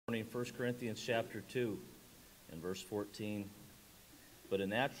1 Corinthians chapter 2 and verse 14. But a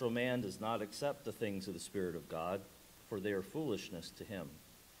natural man does not accept the things of the Spirit of God, for they are foolishness to him,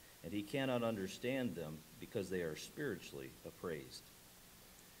 and he cannot understand them because they are spiritually appraised.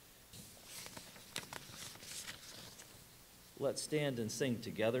 Let's stand and sing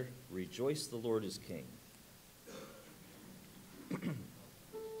together, Rejoice, the Lord is King.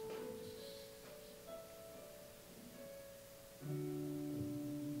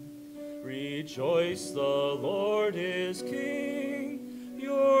 Rejoice, the Lord is King,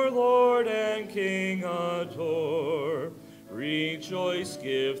 your Lord and King adore. Rejoice,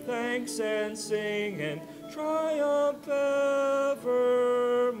 give thanks and sing and triumph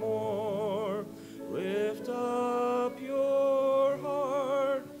evermore. Lift up your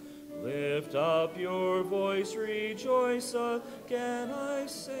heart, lift up your voice, rejoice again, I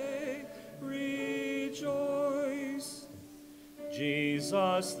say, rejoice.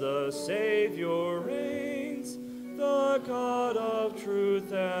 Jesus the Savior reigns, the God of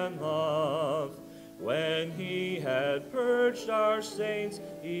truth and love. When he had purged our stains,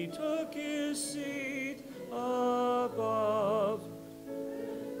 he took his seat above.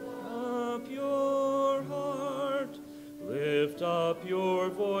 Lift up your heart, lift up your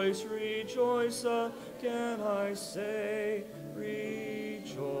voice, rejoice again, I say,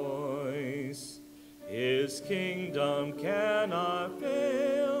 rejoice. His kingdom cannot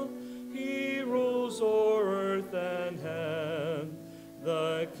fail, he rules o'er earth and heaven.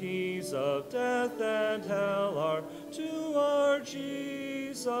 The keys of death and hell are to our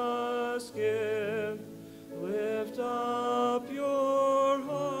Jesus given. Lift up your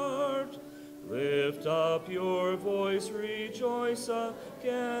heart, lift up your voice, rejoice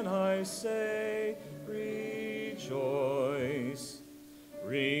again, I say, rejoice.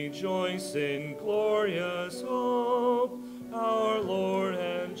 Rejoice in glorious hope, our Lord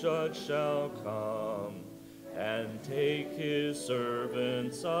and Judge shall come, and take his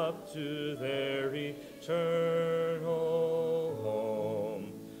servants up to their eternal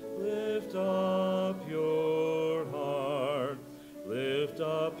home. Lift up your heart, lift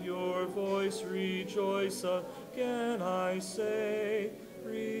up your voice, rejoice again, I say,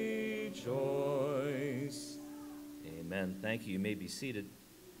 rejoice. Amen. Thank you. You may be seated.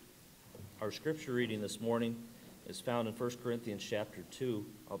 Our scripture reading this morning is found in 1 Corinthians chapter 2.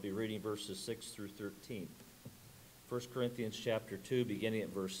 I'll be reading verses 6 through 13. 1 Corinthians chapter 2, beginning at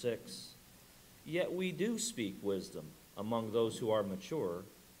verse 6. Yet we do speak wisdom among those who are mature,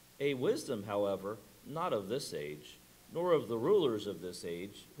 a wisdom, however, not of this age, nor of the rulers of this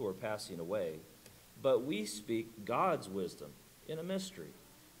age who are passing away, but we speak God's wisdom in a mystery,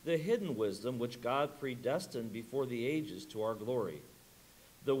 the hidden wisdom which God predestined before the ages to our glory,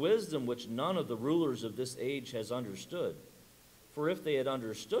 the wisdom which none of the rulers of this age has understood. For if they had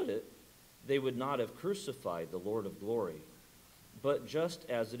understood it, they would not have crucified the Lord of glory. But just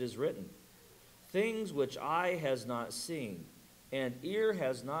as it is written, things which eye has not seen, and ear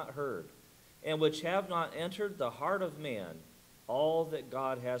has not heard, and which have not entered the heart of man, all that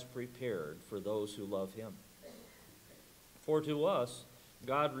God has prepared for those who love him. For to us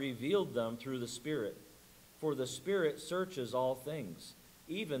God revealed them through the Spirit, for the Spirit searches all things,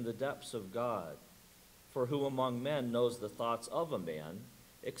 even the depths of God. For who among men knows the thoughts of a man,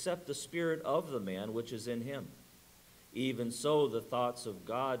 except the spirit of the man which is in him? Even so the thoughts of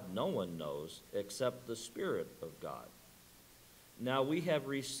God no one knows, except the Spirit of God. Now we have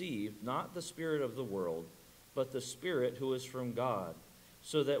received not the spirit of the world, but the Spirit who is from God,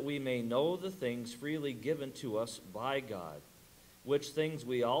 so that we may know the things freely given to us by God, which things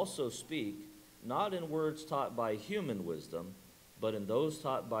we also speak, not in words taught by human wisdom, but in those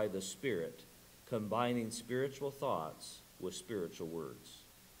taught by the Spirit, combining spiritual thoughts with spiritual words.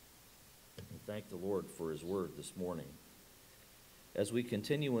 And thank the Lord for his word this morning. As we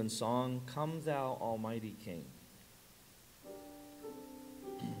continue in song, Come Thou Almighty King.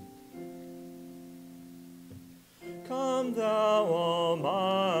 Come Thou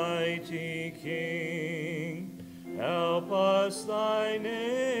Almighty King, help us thy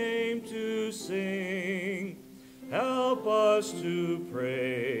name to sing, help us to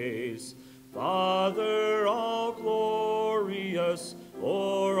praise. Father all glorious,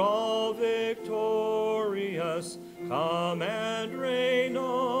 o'er all victorious, come and reign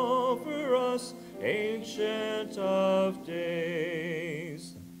over us, Ancient of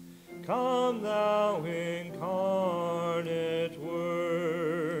Days. Come thou incarnate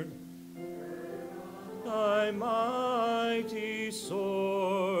Word, thy mighty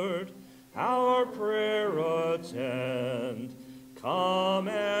sword, our prayer attend. Come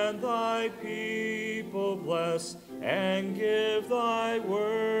and thy people bless, and give thy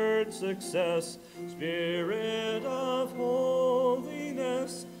word success. Spirit of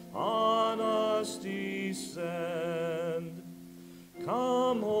holiness, on us descend.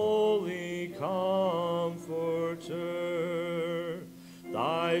 Come, Holy Comforter,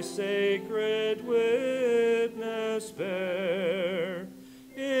 thy sacred witness bear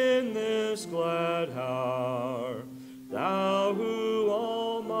in this glad hour. Thou who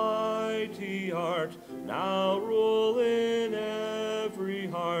almighty art, now rule in every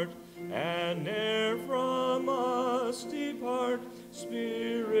heart, and ne'er from us depart,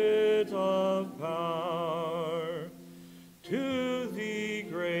 Spirit of power. To thee,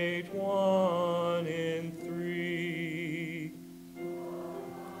 great one in three,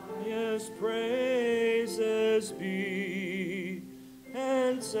 yes, praises be,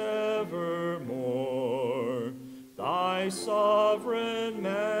 and evermore. Thy sovereign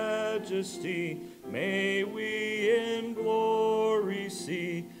majesty may we in glory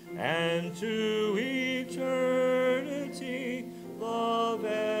see, and to eternity love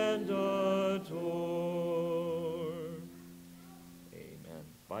and adore. Amen.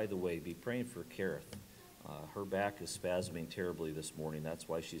 By the way, be praying for Kareth. Her back is spasming terribly this morning. That's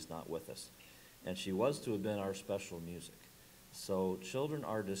why she's not with us. And she was to have been our special music. So children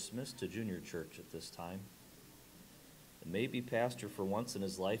are dismissed to junior church at this time. And maybe pastor for once in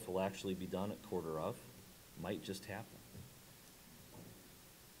his life will actually be done at quarter of. Might just happen.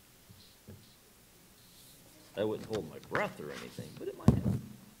 I wouldn't hold my breath or anything, but it might happen.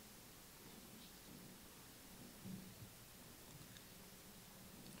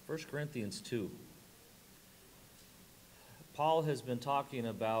 1 Corinthians 2. Paul has been talking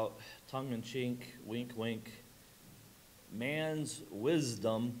about, tongue-in-cheek, wink, wink, man's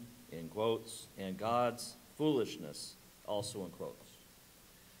wisdom, in quotes, and God's foolishness, also in quotes.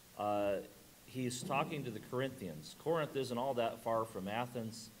 He's talking to the Corinthians. Corinth isn't all that far from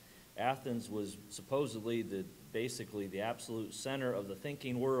Athens. Athens was supposedly basically the absolute center of the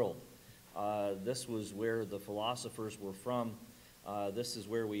thinking world. This was where the philosophers were from. This is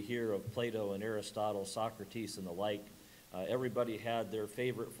where we hear of Plato and Aristotle, Socrates, and the like. Everybody had their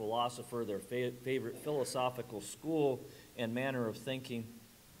favorite philosopher, their favorite philosophical school and manner of thinking.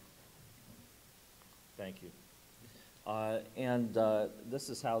 Thank you. This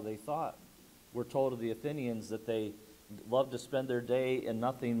is how they thought. We're told of the Athenians that they loved to spend their day in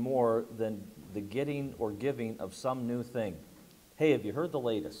nothing more than the getting or giving of some new thing. Hey, have you heard the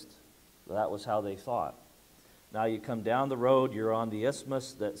latest? That was how they thought. Now you come down the road, you're on the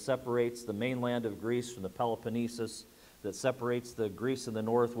isthmus that separates the mainland of Greece from the Peloponnesus, that separates the Greece in the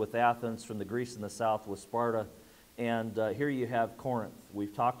north with Athens from the Greece in the south with Sparta. And here you have Corinth.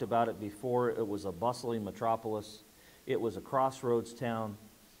 We've talked about it before. It was a bustling metropolis. It was a crossroads town.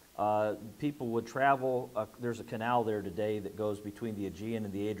 People would travel. There's a canal there today that goes between the Aegean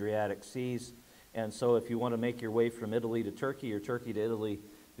and the Adriatic Seas. And so if you want to make your way from Italy to Turkey or Turkey to Italy,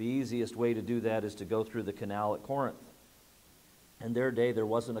 the easiest way to do that is to go through the canal at Corinth. In their day, there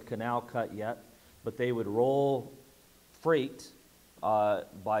wasn't a canal cut yet, but they would roll freight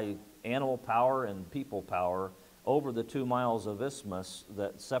by animal power and people power over the 2 miles of isthmus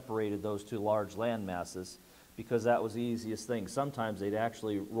that separated those two large land masses, because that was the easiest thing. Sometimes they'd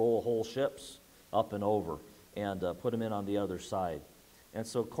actually roll whole ships up and over and put them in on the other side. And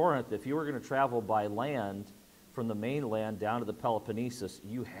so Corinth, if you were going to travel by land from the mainland down to the Peloponnesus,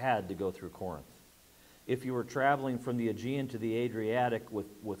 you had to go through Corinth. If you were traveling from the Aegean to the Adriatic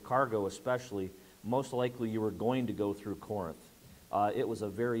with cargo especially, most likely you were going to go through Corinth. It was a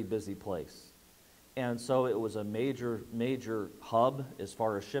very busy place. And so it was a major hub as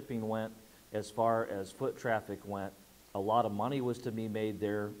far as shipping went, as far as foot traffic went. A lot of money was to be made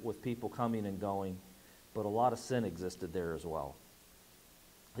there with people coming and going, but a lot of sin existed there as well.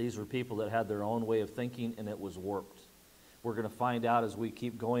 These were people that had their own way of thinking, and it was warped. We're going to find out as we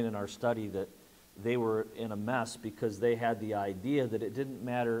keep going in our study that they were in a mess because they had the idea that it didn't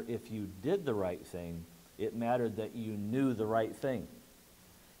matter if you did the right thing, it mattered that you knew the right thing.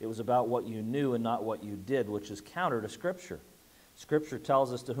 It was about what you knew and not what you did, which is counter to Scripture. Scripture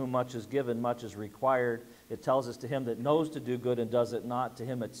tells us to whom much is given, much is required. It tells us to him that knows to do good and does it not, to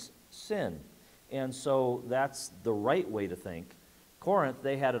him it's sin. And so that's the right way to think. Corinth,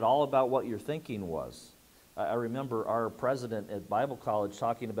 they had it all about what your thinking was. I remember our president at Bible college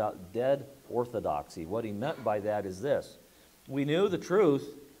talking about dead orthodoxy. What he meant by that is this. We knew the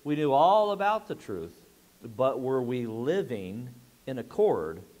truth. We knew all about the truth. But were we living in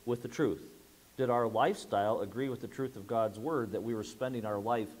accord with the truth? Did our lifestyle agree with the truth of God's Word that we were spending our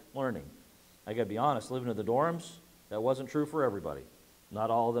life learning? I got to be honest, living in the dorms, that wasn't true for everybody. Not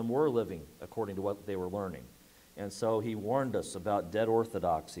all of them were living according to what they were learning. And so he warned us about dead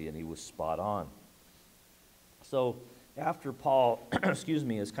orthodoxy, and he was spot on. So after Paul,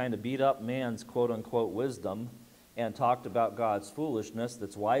 has kind of beat up man's quote-unquote wisdom and talked about God's foolishness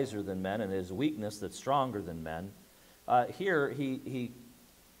that's wiser than men and his weakness that's stronger than men, here he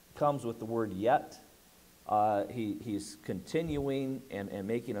comes with the word yet. He's continuing and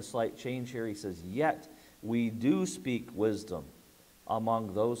making a slight change here. He says, yet we do speak wisdom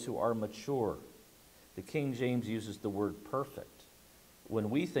among those who are mature. The King James uses the word perfect. When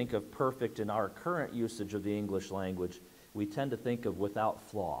we think of perfect in our current usage of the English language, we tend to think of without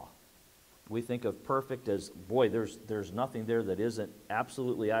flaw. We think of perfect as, boy, there's nothing there that isn't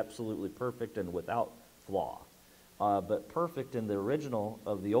absolutely perfect and without flaw. But perfect in the original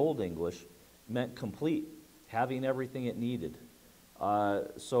of the Old English meant complete, having everything it needed.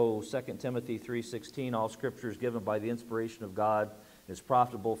 So 2 Timothy 3:16, all Scripture is given by the inspiration of God, is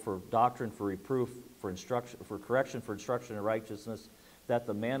profitable for doctrine, for reproof, for instruction, for correction, for instruction in righteousness, that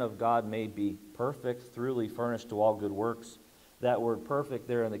the man of God may be perfect, thoroughly furnished to all good works. That word perfect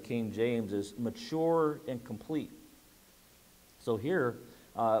there in the King James is mature and complete. So here,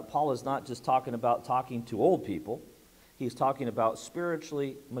 Paul is not just talking to old people. He's talking about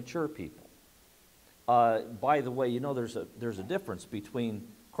spiritually mature people. By the way, you know there's a difference between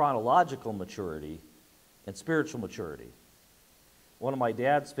chronological maturity and spiritual maturity. One of my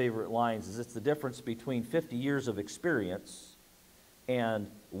dad's favorite lines is, it's the difference between 50 years of experience and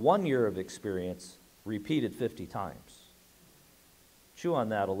 1 year of experience repeated 50 times. Chew on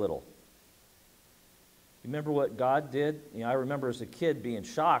that a little. You remember what God did? You know, I remember as a kid being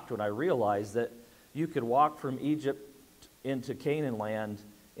shocked when I realized that you could walk from Egypt into Canaan land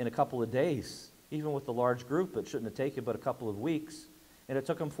in a couple of days. Even with the large group, it shouldn't have taken but a couple of weeks. And it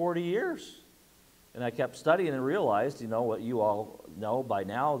took them 40 years. And I kept studying and realized, you know, what you all know by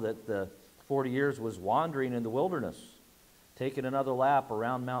now, that the 40 years was wandering in the wilderness, taking another lap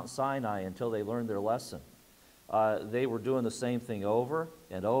around Mount Sinai until they learned their lesson. They were doing the same thing over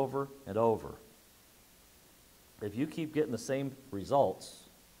and over and over. If you keep getting the same results,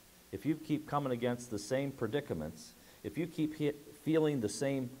 if you keep coming against the same predicaments, if you keep feeling the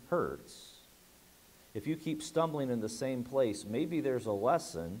same hurts, if you keep stumbling in the same place, maybe there's a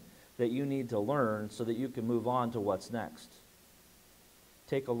lesson that you need to learn so that you can move on to what's next.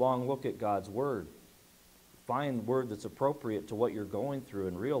 Take a long look at God's Word. Find word that's appropriate to what you're going through,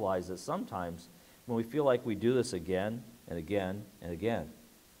 and realize that sometimes when we feel like we do this again and again and again,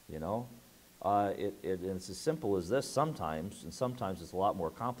 you know, it's as simple as this sometimes, and sometimes it's a lot more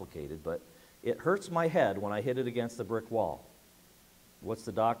complicated, but it hurts my head when I hit it against the brick wall. What's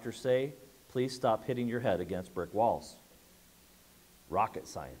the doctor say? Please stop hitting your head against brick walls. Rocket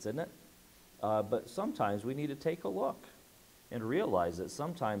science, isn't it? But sometimes we need to take a look and realize that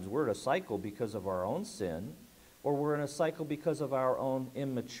sometimes we're in a cycle because of our own sin, or we're in a cycle because of our own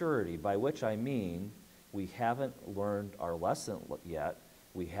immaturity, by which I mean we haven't learned our lesson yet.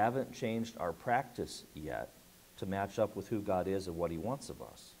 We haven't changed our practice yet to match up with who God is and what He wants of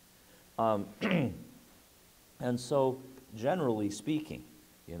us. And so, generally speaking,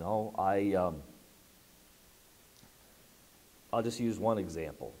 you know, I'll just use one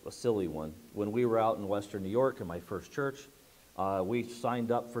example, a silly one. When we were out in Western New York in my first church, we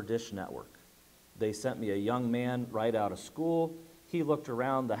signed up for Dish Network. They sent me a young man right out of school. He looked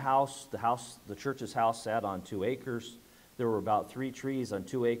around the church's house sat on 2 acres. There were about 3 trees on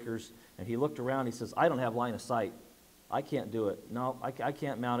 2 acres. And he looked around, he says, I don't have line of sight. I can't do it. No, I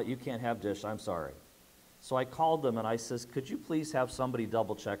can't mount it. You can't have Dish. I'm sorry. So I called them and I says, could you please have somebody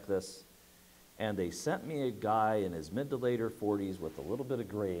double check this? And they sent me a guy in his mid to later 40s with a little bit of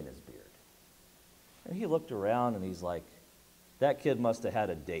gray in his beard. And he looked around and he's like, that kid must have had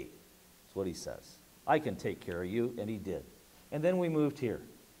a date. That's what he says. I can take care of you. And he did. And then we moved here.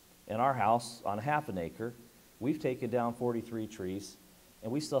 In our house, on half an acre, we've taken down 43 trees,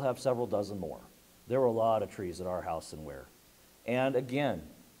 and we still have several dozen more. There were a lot of trees at our house in Ware. And again,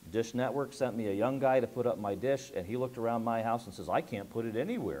 Dish Network sent me a young guy to put up my dish, and he looked around my house and says, I can't put it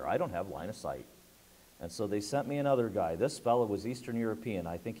anywhere. I don't have line of sight. And so they sent me another guy. This fella was Eastern European.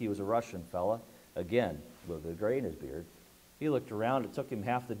 I think he was a Russian fella, again, with a gray in his beard. He looked around. It took him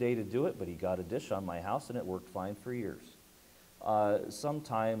half the day to do it, but he got a dish on my house, and it worked fine for years.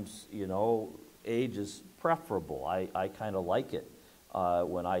 Sometimes, you know, age is preferable. I kind of like it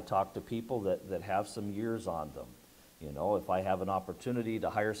when I talk to people that have some years on them. You know, if I have an opportunity to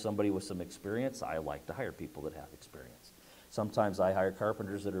hire somebody with some experience, I like to hire people that have experience. Sometimes I hire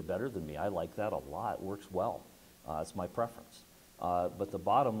carpenters that are better than me. I like that a lot. It works well. It's my preference. But the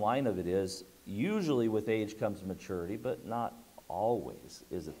bottom line of it is, usually with age comes maturity, but not always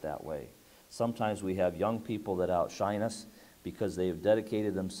is it that way. Sometimes we have young people that outshine us because they have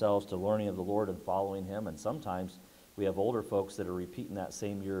dedicated themselves to learning of the Lord and following Him. And sometimes we have older folks that are repeating that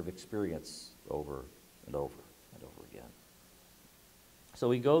same year of experience over and over and over again. So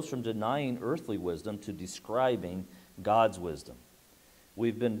he goes from denying earthly wisdom to describing God's wisdom.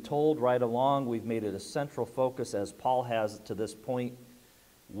 We've been told right along, we've made it a central focus, as Paul has to this point,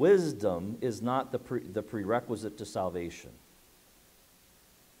 wisdom is not the prerequisite to salvation.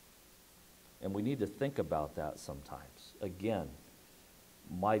 And we need to think about that sometimes. Again,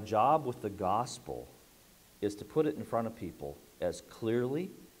 my job with the gospel is to put it in front of people as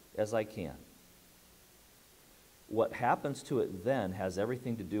clearly as I can. What happens to it then has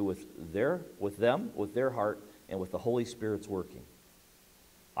everything to do with them, with their heart, and with the Holy Spirit's working.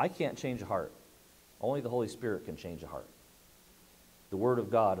 I can't change a heart. Only the Holy Spirit can change a heart. The Word of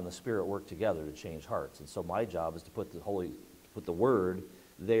God and the Spirit work together to change hearts. And so my job is to put the Word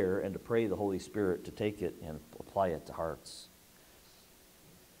there and to pray the Holy Spirit to take it and apply it to hearts.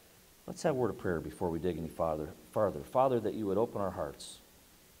 Let's have a word of prayer before we dig any farther. Father, that you would open our hearts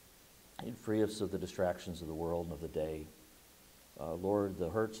and free us of the distractions of the world and of the day. Lord, the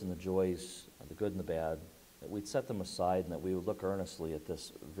hurts and the joys, the good and the bad, that we'd set them aside and that we would look earnestly at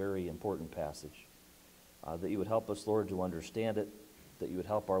this very important passage. That you would help us, Lord, to understand it, that you would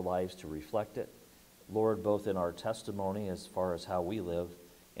help our lives to reflect it. Lord, both in our testimony as far as how we live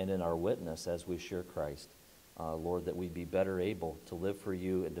and in our witness as we share Christ. Lord, that we'd be better able to live for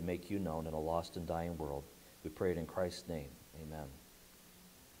you and to make you known in a lost and dying world. We pray it in Christ's name. Amen.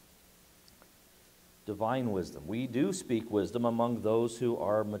 Divine wisdom. We do speak wisdom among those who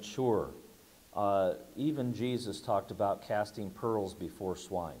are mature. Even Jesus talked about casting pearls before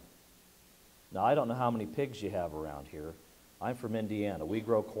swine. Now, I don't know how many pigs you have around here. I'm from Indiana. We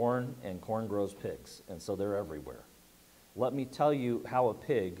grow corn, and corn grows pigs, and so they're everywhere. Let me tell you how a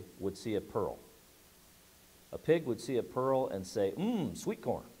pig would see a pearl. A pig would see a pearl and say, sweet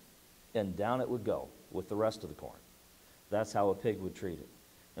corn, and down it would go with the rest of the corn. That's how a pig would treat it.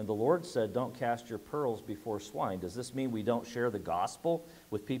 And the Lord said, don't cast your pearls before swine. Does this mean we don't share the gospel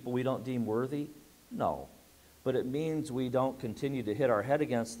with people we don't deem worthy? No. But it means we don't continue to hit our head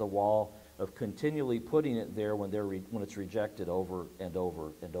against the wall of continually putting it there when it's rejected over and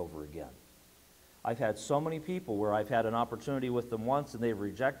over and over again. I've had so many people where I've had an opportunity with them once and they've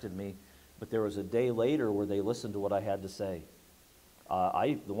rejected me, but there was a day later where they listened to what I had to say.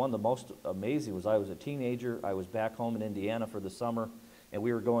 The most amazing was I was a teenager. I was back home in Indiana for the summer, and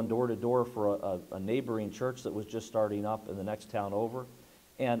we were going door to door for a neighboring church that was just starting up in the next town over.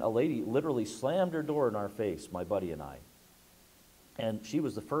 And a lady literally slammed her door in our face, my buddy and I. And she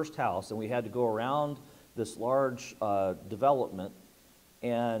was the first house, and we had to go around this large development,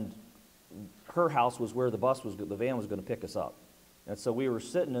 and her house was where the van was going to pick us up. And so we were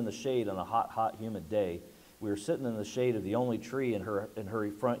sitting in the shade on a hot, humid day. We were sitting in the shade of the only tree in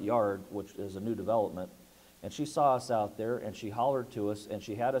her front yard, which is a new development. And she saw us out there, and she hollered to us, and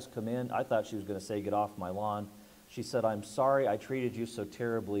she had us come in. I thought she was going to say, get off my lawn. She said, I'm sorry I treated you so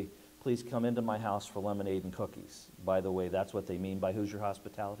terribly. Please come into my house for lemonade and cookies. By the way, that's what they mean by Hoosier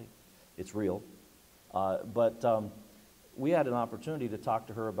hospitality. It's real. But we had an opportunity to talk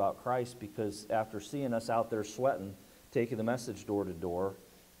to her about Christ because after seeing us out there sweating, taking the message door to door,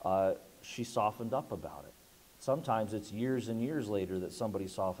 she softened up about it. Sometimes it's years and years later that somebody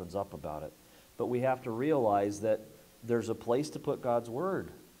softens up about it. But we have to realize that there's a place to put God's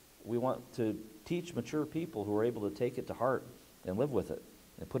word. We want to teach mature people who are able to take it to heart and live with it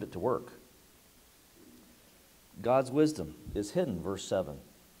and put it to work. God's wisdom is hidden, verse 7.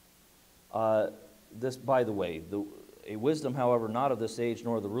 This, by the way, a wisdom, however, not of this age,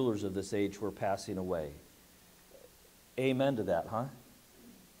 nor the rulers of this age who are passing away. Amen to that, huh?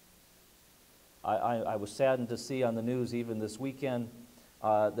 I was saddened to see on the news even this weekend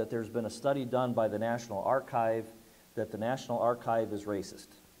that there's been a study done by the National Archive that the National Archive is racist.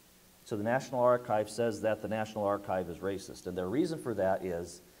 So the National Archive says that the National Archive is racist. And their reason for that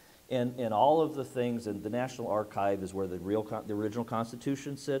is in all of the things, and the National Archive is where the original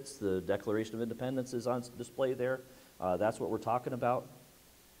Constitution sits, the Declaration of Independence is on display there. That's what we're talking about.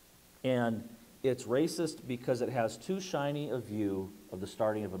 And it's racist because it has too shiny a view of the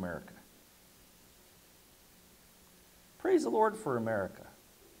starting of America. Praise the Lord for America.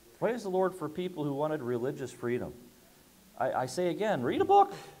 Praise the Lord for people who wanted religious freedom. I say again, read a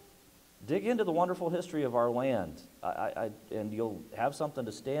book. Dig into the wonderful history of our land, and you'll have something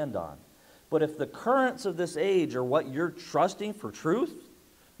to stand on. But if the currents of this age are what you're trusting for truth,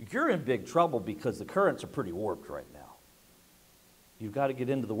 you're in big trouble because the currents are pretty warped right now. You've got to get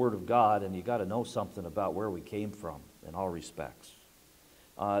into the Word of God, and you've got to know something about where we came from in all respects.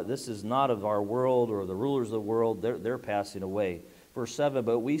 This is not of our world or the rulers of the world. They're passing away. Verse 7,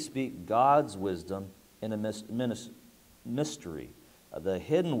 but we speak God's wisdom in a mystery, the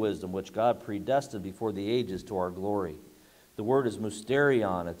hidden wisdom which God predestined before the ages to our glory. The word is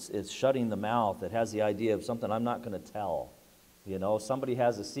mysterion. It's shutting the mouth. It has the idea of something I'm not going to tell. You know, somebody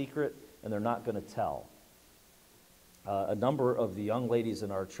has a secret and they're not going to tell. A number of the young ladies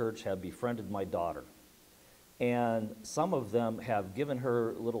in our church have befriended my daughter. And some of them have given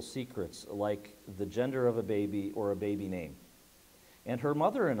her little secrets, like the gender of a baby or a baby name. And her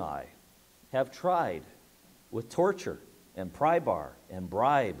mother and I have tried with torture and pry bar and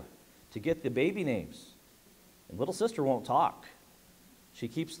bribe to get the baby names. And little sister won't talk. She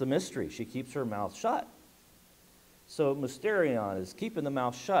keeps the mystery. She keeps her mouth shut. So mysterion is keeping the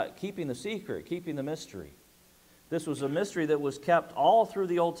mouth shut, keeping the secret, keeping the mystery. This was a mystery that was kept all through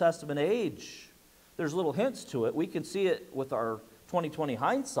the Old Testament age. There's little hints to it. We can see it with our 2020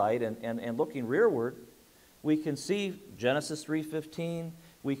 hindsight and looking rearward. We can see Genesis 3:15.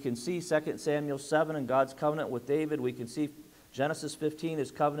 We can see 2 Samuel 7 and God's covenant with David. We can see Genesis 15,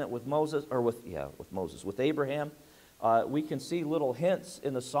 his covenant with Moses, or with Abraham. We can see little hints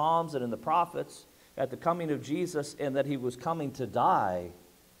in the Psalms and in the prophets at the coming of Jesus and that he was coming to die.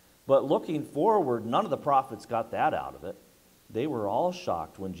 But looking forward, none of the prophets got that out of it. They were all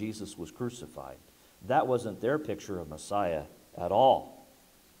shocked when Jesus was crucified. That wasn't their picture of Messiah at all.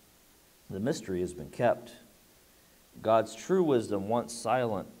 The mystery has been kept. God's true wisdom, once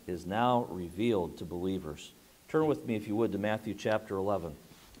silent, is now revealed to believers. Turn with me, if you would, to Matthew chapter 11.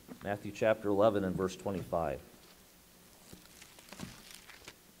 Matthew chapter 11 and verse 25.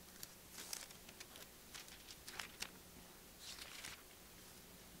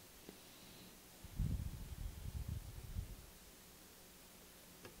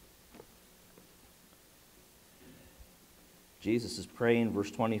 Jesus is praying,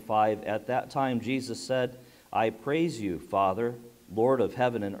 verse 25. At that time Jesus said, I praise you, Father, Lord of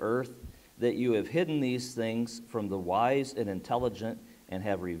heaven and earth, that you have hidden these things from the wise and intelligent and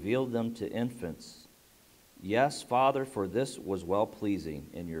have revealed them to infants. Yes, Father, for this was well-pleasing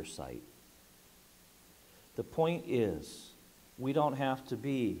in your sight. The point is, we don't have to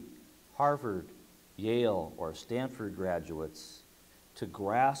be Harvard, Yale, or Stanford graduates to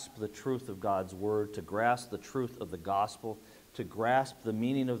grasp the truth of God's word, to grasp the truth of the gospel, to grasp the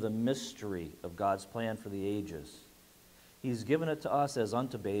meaning of the mystery of God's plan for the ages. He's given it to us as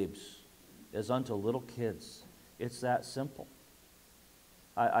unto babes, as unto little kids. It's that simple.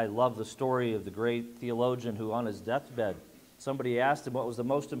 I love the story of the great theologian who on his deathbed, somebody asked him what was the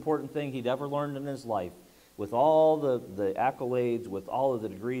most important thing he'd ever learned in his life, with all the accolades, with all of the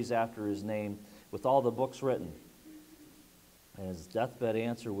degrees after his name, with all the books written. And his deathbed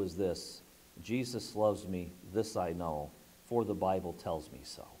answer was this: Jesus loves me, this I know, for the Bible tells me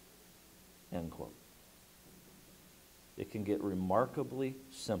so. End quote. It can get remarkably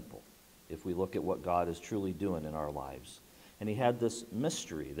simple if we look at what God is truly doing in our lives. And he had this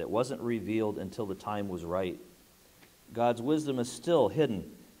mystery that wasn't revealed until the time was right. God's wisdom is still hidden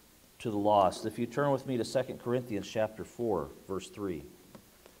to the lost. If you turn with me to 2 Corinthians chapter 4, verse 3.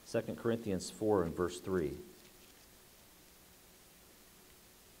 2 Corinthians 4 and verse 3.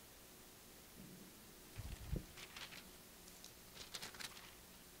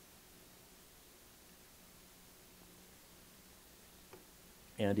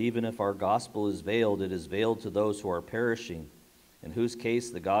 And even if our gospel is veiled, it is veiled to those who are perishing, in whose case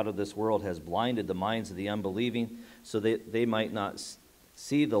the God of this world has blinded the minds of the unbelieving, so that they might not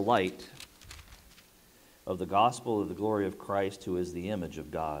see the light of the gospel of the glory of Christ, who is the image of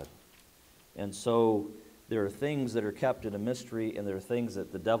God. And so there are things that are kept in a mystery, and there are things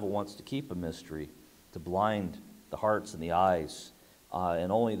that the devil wants to keep a mystery, to blind the hearts and the eyes.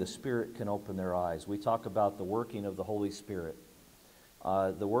 And only the Spirit can open their eyes. We talk about the working of the Holy Spirit.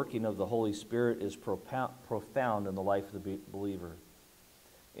 The working of the Holy Spirit is profound in the life of the believer.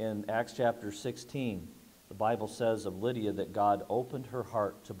 In Acts chapter 16, the Bible says of Lydia that God opened her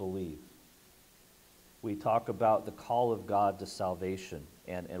heart to believe. We talk about the call of God to salvation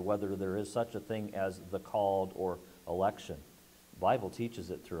and whether there is such a thing as the called or election. The Bible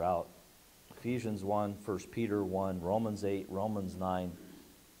teaches it throughout. Ephesians 1, 1 Peter 1, Romans 8, Romans 9,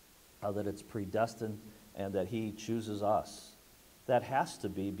 that it's predestined and that he chooses us. That has to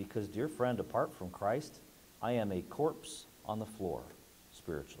be because, dear friend, apart from Christ, I am a corpse on the floor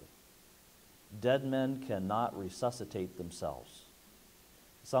spiritually. Dead men cannot resuscitate themselves.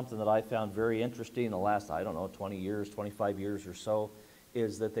 Something that I found very interesting in the last, 20 years, 25 years or so,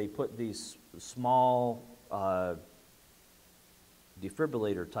 is that they put these small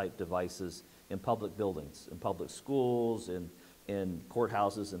defibrillator-type devices in public buildings, in public schools, in in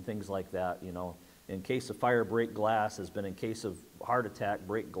courthouses and things like that, you know. In case of fire, break glass. Has been in case of heart attack,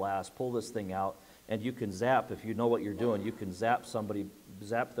 break glass. Pull this thing out, and you can zap, if you know what you're doing, you can zap somebody,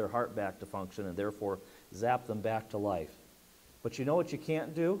 zap their heart back to function, and therefore zap them back to life. But you know what you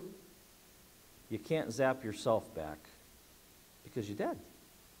can't do? You can't zap yourself back, because you're dead.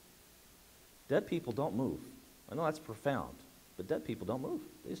 Dead people don't move. I know that's profound, but dead people don't move.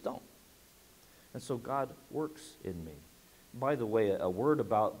 They just don't. And so God works in me. By the way, a word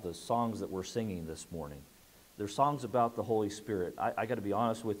about the songs that we're singing this morning. They're songs about the Holy Spirit. I got to be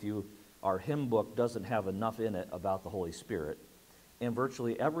honest with you, our hymn book doesn't have enough in it about the Holy Spirit. And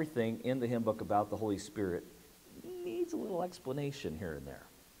virtually everything in the hymn book about the Holy Spirit needs a little explanation here and there.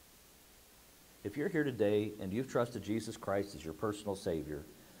 If you're here today and you've trusted Jesus Christ as your personal Savior,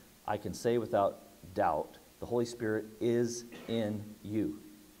 I can say without doubt, the Holy Spirit is in you.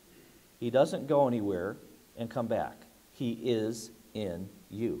 He doesn't go anywhere and come back. He is in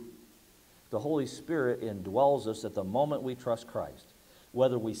you. The Holy Spirit indwells us at the moment we trust Christ.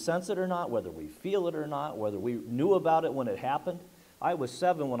 Whether we sense it or not, whether we feel it or not, whether we knew about it when it happened. I was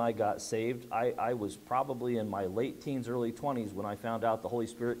 7 when I got saved. I was probably in my late teens, early 20s when I found out the Holy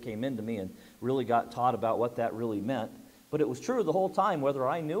Spirit came into me and really got taught about what that really meant. But it was true the whole time, whether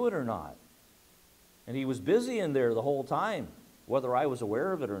I knew it or not. And He was busy in there the whole time, whether I was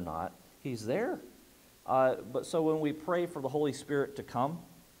aware of it or not. He's there. But so when we pray for the Holy Spirit to come,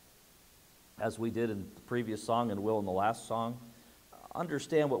 as we did in the previous song and will in the last song,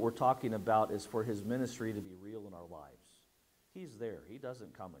 understand what we're talking about is for His ministry to be real in our lives. He's there. He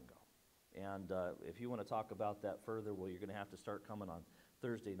doesn't come and go. And if you want to talk about that further, well, you're going to have to start coming on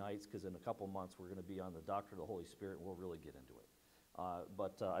Thursday nights, because in a couple months we're going to be on the doctrine of the Holy Spirit, and we'll really get into it.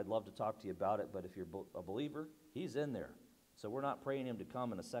 But I'd love to talk to you about it, but if you're a believer, He's in there. So we're not praying Him to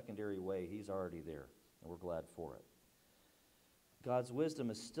come in a secondary way. He's already there, and we're glad for it. God's wisdom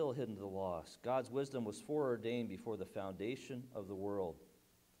is still hidden to the lost. God's wisdom was foreordained before the foundation of the world.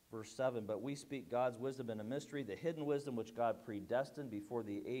 Verse 7, but we speak God's wisdom in a mystery, the hidden wisdom which God predestined before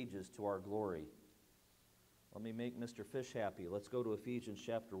the ages to our glory. Let me make Mr. Fish happy. Let's go to Ephesians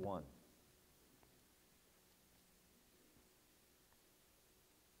chapter 1.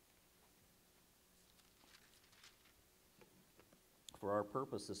 For our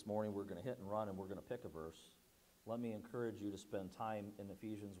purpose this morning, we're going to hit and run, and we're going to pick a verse. Let me encourage you to spend time in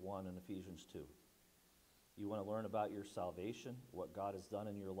Ephesians 1 and Ephesians 2. You want to learn about your salvation, what God has done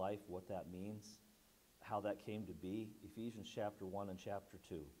in your life, what that means, how that came to be. Ephesians chapter 1 and chapter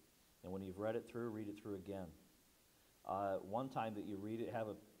 2. And when you've read it through again. One time that you read it, have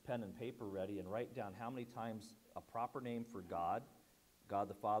a pen and paper ready and write down how many times a proper name for God, God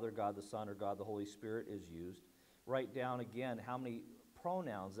the Father, God the Son, or God the Holy Spirit is used. Write down again how many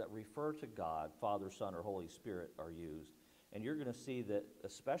pronouns that refer to God, Father, Son, or Holy Spirit are used. And you're going to see that,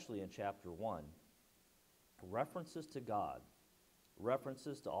 especially in chapter 1, references to God,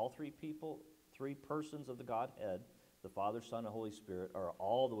 references to all three people, three persons of the Godhead, the Father, Son, and Holy Spirit, are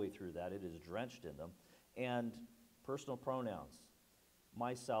all the way through that. It is drenched in them. And personal pronouns.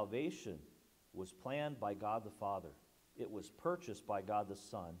 My salvation was planned by God the Father. It was purchased by God the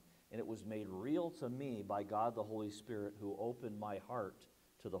Son. And it was made real to me by God the Holy Spirit, who opened my heart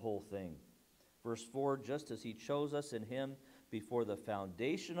to the whole thing. Verse 4, just as He chose us in Him before the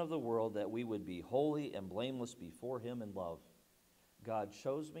foundation of the world, that we would be holy and blameless before Him in love. God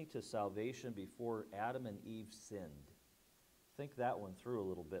chose me to salvation before Adam and Eve sinned. Think that one through a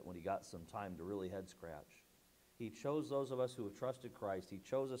little bit when you got some time to really head scratch. He chose those of us who have trusted Christ. He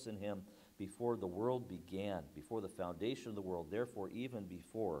chose us in Him before the world began, before the foundation of the world. Therefore, even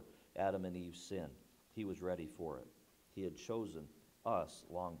before Adam and Eve sinned, He was ready for it. He had chosen us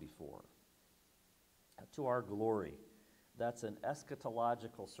long before. To our glory. That's an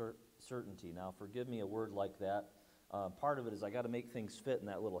eschatological certainty. Now, forgive me a word like that. Part of it is I got to make things fit in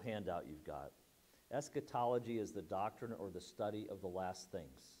that little handout you've got. Eschatology is the doctrine or the study of the last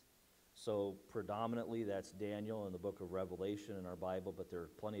things. So predominantly that's Daniel and the book of Revelation in our Bible, but there are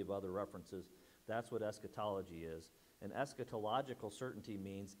plenty of other references. That's what eschatology is. And eschatological certainty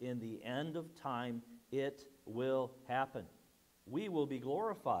means in the end of time, it will happen. We will be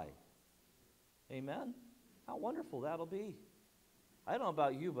glorified. Amen? How wonderful that'll be. I don't know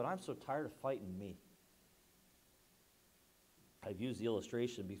about you, but I'm so tired of fighting me. I've used the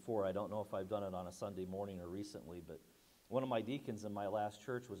illustration before. I don't know if I've done it on a Sunday morning or recently, but one of my deacons in my last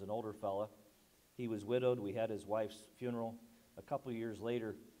church was an older fella. He was widowed. We had his wife's funeral. A couple of years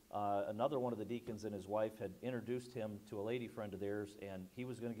later, another one of the deacons and his wife had introduced him to a lady friend of theirs, and he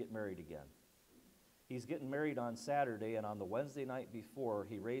was going to get married again. He's getting married on Saturday, and on the Wednesday night before,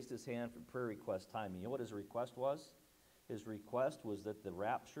 he raised his hand for prayer request time. And you know what his request was? His request was that the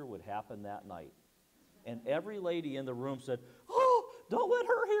rapture would happen that night. And every lady in the room said, "Oh, don't let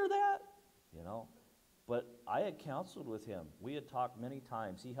her hear that." You know, but I had counseled with him. We had talked many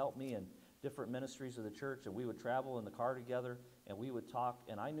times. He helped me in different ministries of the church, and we would travel in the car together, and we would talk,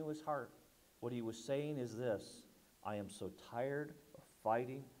 and I knew his heart. What he was saying is this: I am so tired of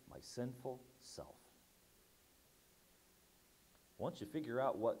fighting my sinful self. Once you figure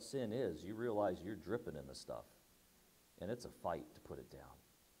out what sin is, you realize you're dripping in the stuff, and it's a fight to put it down.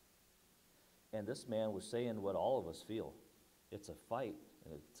 And this man was saying what all of us feel. It's a fight,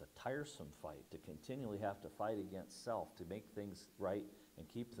 and it's a tiresome fight to continually have to fight against self to make things right and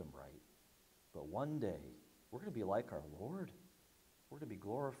keep them right. But one day, we're going to be like our Lord. We're going to be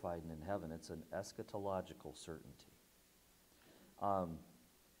glorified and in heaven. It's an eschatological certainty.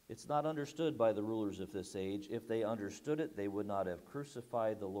 It's not understood by the rulers of this age. If they understood it, they would not have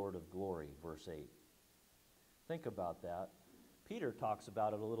crucified the Lord of glory, verse 8. Think about that. Peter talks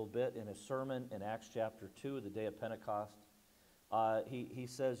about it a little bit in his sermon in Acts chapter 2, the day of Pentecost. He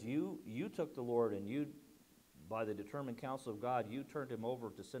says, you took the Lord, and you, by the determined counsel of God, you turned him over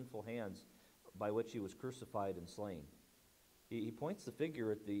to sinful hands by which he was crucified and slain. He points the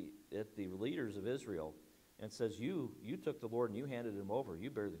finger at the leaders of Israel and says, you took the Lord and you handed him over. You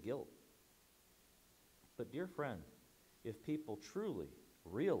bear the guilt. But dear friend, if people truly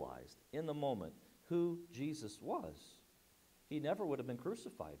realized in the moment who Jesus was, he never would have been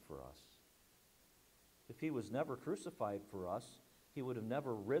crucified for us. If he was never crucified for us, he would have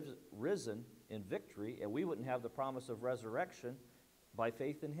never risen in victory, and we wouldn't have the promise of resurrection by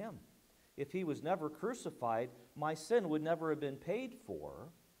faith in him. If he was never crucified, my sin would never have been paid for,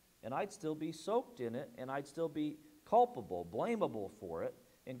 and I'd still be soaked in it, and I'd still be culpable, blamable for it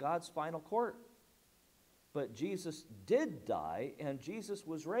in God's final court. But Jesus did die, and Jesus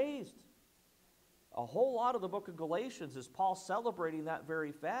was raised. A whole lot of the book of Galatians is Paul celebrating that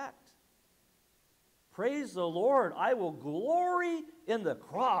very fact. Praise the Lord, I will glory in the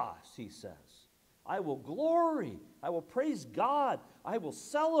cross, he says. I will glory. I will praise God. I will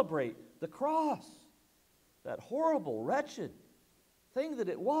celebrate the cross. That horrible, wretched thing that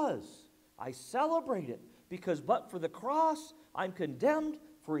it was. I celebrate it because but for the cross, I'm condemned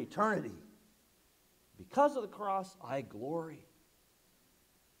for eternity. Because of the cross, I glory.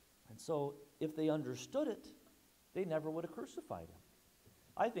 And so, if they understood it, they never would have crucified him.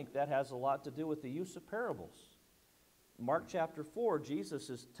 I think that has a lot to do with the use of parables. Mark chapter 4, Jesus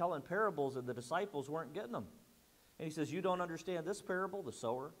is telling parables and the disciples weren't getting them. And he says, you don't understand this parable, the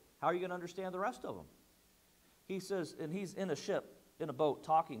sower. How are you going to understand the rest of them? He says, and he's in a ship, in a boat,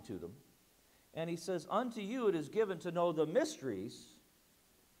 talking to them. And he says, unto you it is given to know the mysteries,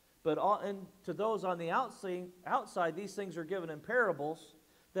 but and to those on the outside, these things are given in parables,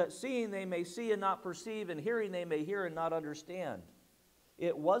 that seeing they may see and not perceive, and hearing they may hear and not understand.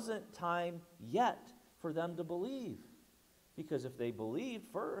 It wasn't time yet for them to believe. Because if they believed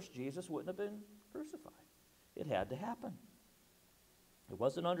first, Jesus wouldn't have been crucified. It had to happen. It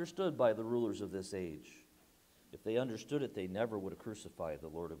wasn't understood by the rulers of this age. If they understood it, they never would have crucified the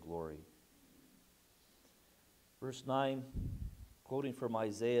Lord of glory. Verse 9, quoting from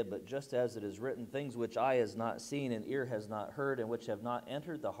Isaiah, but just as it is written, things which eye has not seen and ear has not heard, and which have not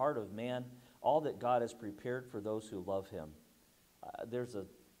entered the heart of man, all that God has prepared for those who love him.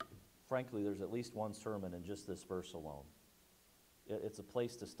 Frankly, there's at least one sermon in just this verse alone. It's a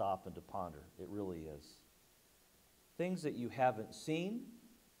place to stop and to ponder. It really is. Things that you haven't seen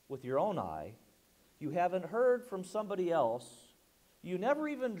with your own eye, you haven't heard from somebody else, you never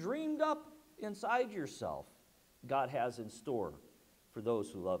even dreamed up inside yourself, God has in store for those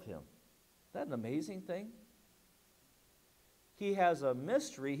who love him. Isn't that an amazing thing? He has a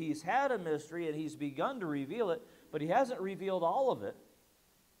mystery, he's had a mystery, and he's begun to reveal it, but he hasn't revealed all of it.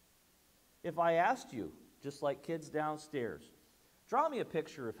 If I asked you, just like kids downstairs, draw me a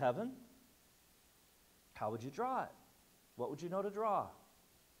picture of heaven, how would you draw it? What would you know to draw?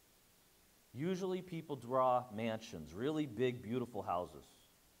 Usually people draw mansions, really big, beautiful houses.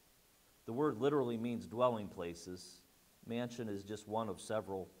 The word literally means dwelling places. Mansion is just one of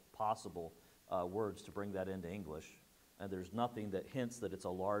several possible words to bring that into English. And there's nothing that hints that it's a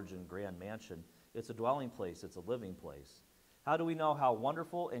large and grand mansion. It's a dwelling place. It's a living place. How do we know how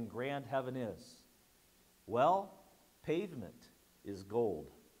wonderful and grand heaven is? Well, pavement is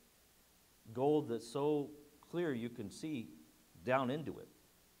gold. Gold that's so clear you can see down into it.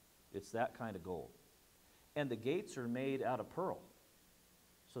 It's that kind of gold. And the gates are made out of pearl.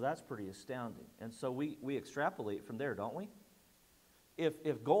 So that's pretty astounding. And so we extrapolate from there, don't we?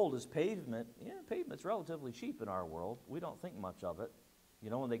 If gold is pavement, pavement's relatively cheap in our world. We don't think much of it. You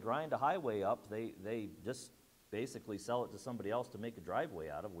know, when they grind a highway up, they just basically sell it to somebody else to make a driveway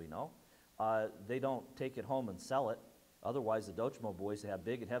out of, we know. They don't take it home and sell it. Otherwise, the Dochmo boys have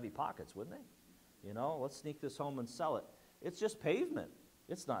big and heavy pockets, wouldn't they? You know, let's sneak this home and sell it. It's just pavement.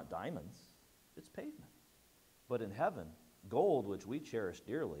 It's not diamonds. It's pavement. But in heaven, gold, which we cherish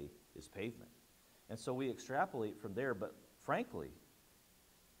dearly, is pavement. And so we extrapolate from there. But frankly,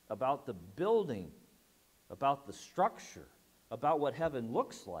 about the building, about the structure, about what heaven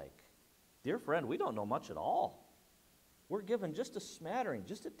looks like, dear friend, we don't know much at all. We're given just a smattering,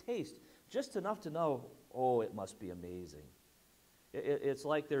 just a taste, just enough to know, oh, it must be amazing. It's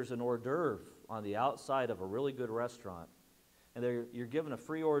like there's an hors d'oeuvre on the outside of a really good restaurant, and you're given a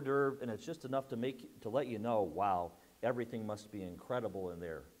free hors d'oeuvre, and it's just enough to let you know, wow, everything must be incredible in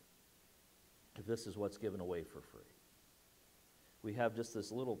there if this is what's given away for free. We have just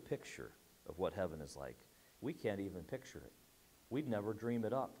this little picture of what heaven is like. We can't even picture it. We'd never dream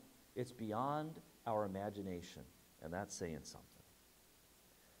it up. It's beyond our imagination, and that's saying something.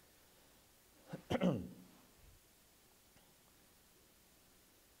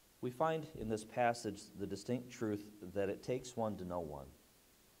 We find in this passage the distinct truth that it takes one to know one.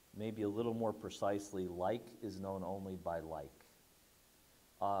 Maybe a little more precisely, like is known only by like.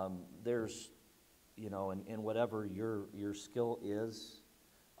 There's, you know, in whatever your skill is,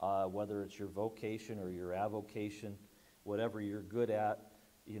 whether it's your vocation or your avocation, whatever you're good at,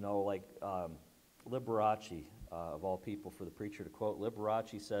 you know, like Liberace, of all people for the preacher to quote,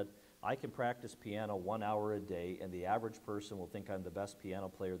 Liberace said, I can practice piano 1 hour a day, and the average person will think I'm the best piano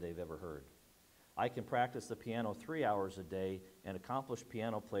player they've ever heard. I can practice the piano 3 hours a day, and accomplished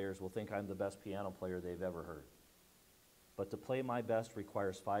piano players will think I'm the best piano player they've ever heard. But to play my best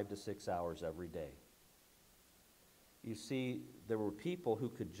requires 5 to 6 hours every day. You see, there were people who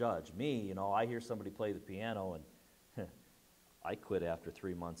could judge. Me, you know, I hear somebody play the piano, and I quit after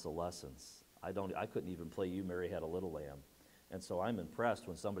 3 months of lessons. I couldn't even play You Mary Had a Little Lamb. And so I'm impressed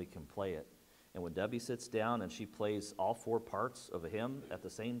when somebody can play it. And when Debbie sits down and she plays all 4 parts of a hymn at the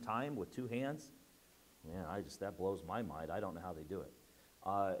same time with 2 hands, man, that blows my mind. I don't know how they do it.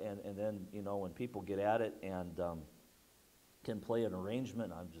 And then, you know, when people get at it and can play an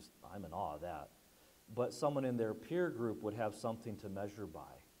arrangement, I'm in awe of that. But someone in their peer group would have something to measure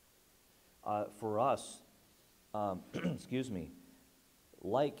by. For us, excuse me,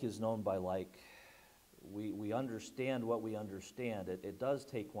 like is known by like. We understand what we understand. It does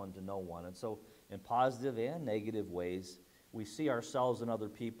take one to know one. And so in positive and negative ways, we see ourselves in other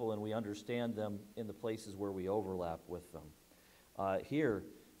people and we understand them in the places where we overlap with them. Here,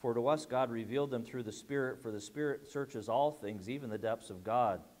 for to us God revealed them through the Spirit, for the Spirit searches all things, even the depths of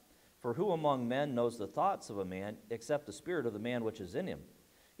God. For who among men knows the thoughts of a man, except the spirit of the man which is in him?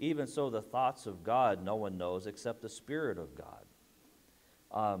 Even so the thoughts of God no one knows, except the Spirit of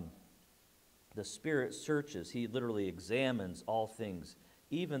God. The Spirit searches. He literally examines all things,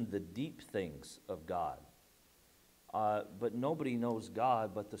 even the deep things of God. But nobody knows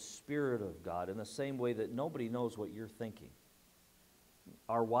God but the Spirit of God, in the same way that nobody knows what you're thinking.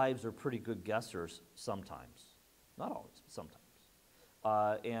 Our wives are pretty good guessers sometimes. Not always, sometimes.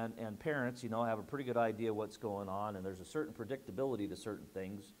 And parents, you know, have a pretty good idea what's going on, and there's a certain predictability to certain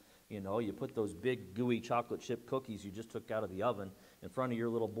things. You know, you put those big gooey chocolate chip cookies you just took out of the oven in front of your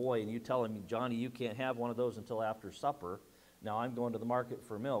little boy, and you tell him, Johnny, you can't have one of those until after supper. Now I'm going to the market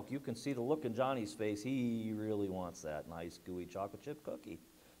for milk. You can see the look in Johnny's face. He really wants that nice gooey chocolate chip cookie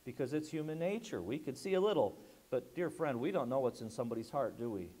because it's human nature. We can see a little, but dear friend, we don't know what's in somebody's heart, do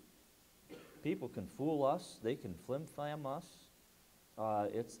we? People can fool us. They can flim-flam us.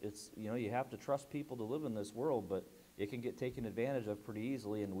 It's you know, you have to trust people to live in this world, but it can get taken advantage of pretty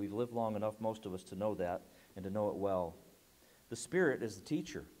easily, and we've lived long enough, most of us, to know that and to know it well. The Spirit is the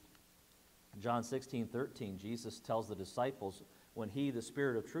teacher. John 16:13, Jesus tells the disciples, when He, the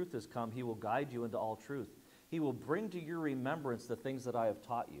Spirit of truth, has come, He will guide you into all truth. He will bring to your remembrance the things that I have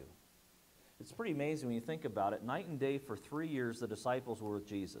taught you. It's pretty amazing when you think about it. Night and day for 3 years, the disciples were with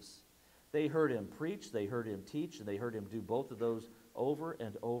Jesus. They heard Him preach, they heard Him teach, and they heard Him do both of those over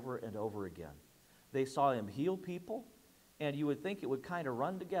and over and over again. They saw Him heal people, and you would think it would kind of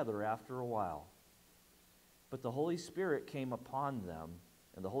run together after a while. But the Holy Spirit came upon them,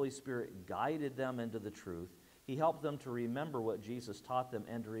 and the Holy Spirit guided them into the truth. He helped them to remember what Jesus taught them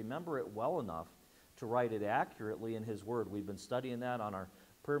and to remember it well enough to write it accurately in His Word. We've been studying that on our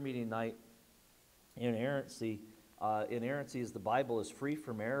prayer meeting night. Inerrancy is the Bible is free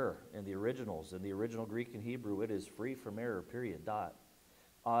from error in the originals. In the original Greek and Hebrew, it is free from error, period, dot.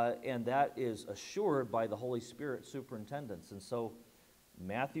 And that is assured by the Holy Spirit superintendence. And so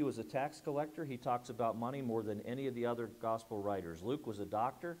Matthew was a tax collector. He talks about money more than any of the other gospel writers. Luke was a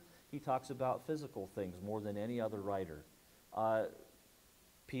doctor. He talks about physical things more than any other writer.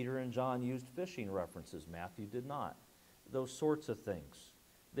 Peter and John used fishing references. Matthew did not. Those sorts of things.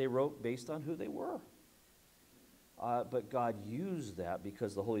 They wrote based on who they were. But God used that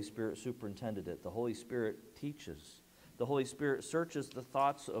because the Holy Spirit superintended it. The Holy Spirit teaches. The Holy Spirit searches the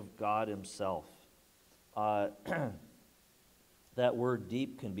thoughts of God himself. That word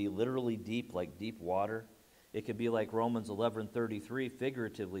deep can be literally deep, like deep water. It can be like Romans 11:33,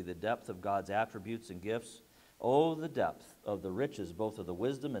 figuratively, the depth of God's attributes and gifts. Oh, the depth of the riches, both of the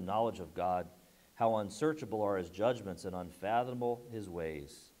wisdom and knowledge of God. How unsearchable are his judgments and unfathomable his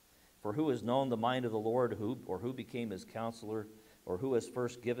ways. For who has known the mind of the Lord, who became his counselor, or who has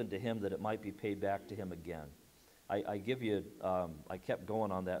first given to him that it might be paid back to him again? I kept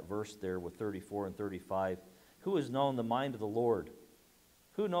going on that verse there with 34 and 35. Who has known the mind of the Lord?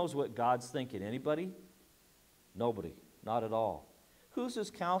 Who knows what God's thinking? Anybody? Nobody. Not at all. Who's his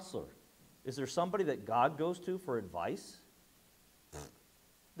counselor? Is there somebody that God goes to for advice?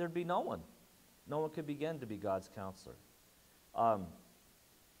 There'd be no one. No one could begin to be God's counselor.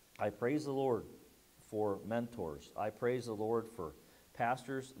 I praise the Lord for mentors. I praise the Lord for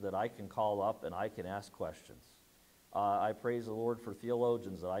pastors that I can call up and I can ask questions. I praise the Lord for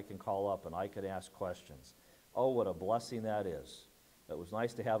theologians that I can call up and I can ask questions. Oh, what a blessing that is. It was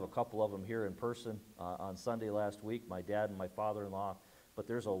nice to have a couple of them here in person on Sunday last week, my dad and my father-in-law. But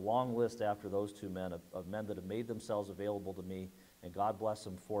there's a long list after those two men of men that have made themselves available to me, and God bless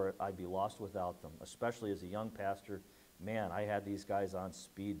them for it. I'd be lost without them, especially as a young pastor. Man, I had these guys on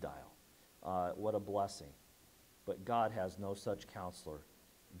speed dial. What a blessing. But God has no such counselor.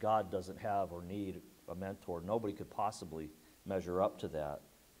 God doesn't have or need a mentor. Nobody could possibly measure up to that.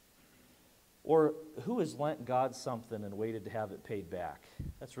 Or who has lent God something and waited to have it paid back?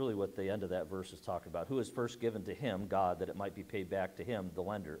 That's really what the end of that verse is talking about. Who has first given to him, God, that it might be paid back to him, the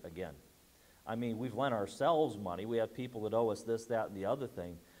lender, again. I mean, we've lent ourselves money. We have people that owe us this, that, and the other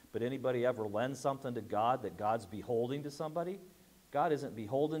thing. But anybody ever lend something to God that God's beholding to somebody? God isn't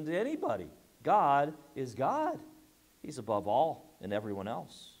beholden to anybody. God is God. He's above all and everyone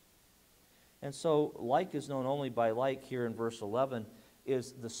else. And so like is known only by like here in verse 11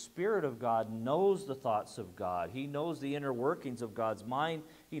 is the Spirit of God knows the thoughts of God. He knows the inner workings of God's mind.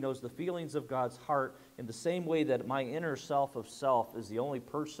 He knows the feelings of God's heart in the same way that my inner self of self is the only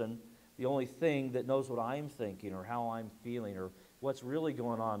person, the only thing that knows what I'm thinking or how I'm feeling or what's really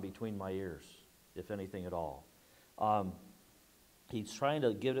going on between my ears, if anything at all. He's trying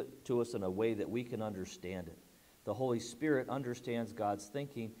to give it to us in a way that we can understand it. The Holy Spirit understands God's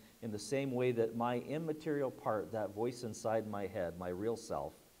thinking in the same way that my immaterial part, that voice inside my head, my real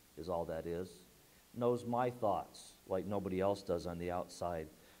self, is all that is, knows my thoughts like nobody else does on the outside.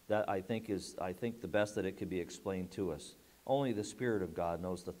 That I think the best that it could be explained to us. Only the Spirit of God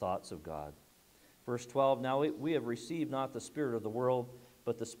knows the thoughts of God. Verse 12, now we have received not the spirit of the world,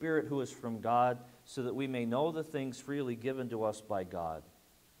 but the Spirit who is from God, so that we may know the things freely given to us by God.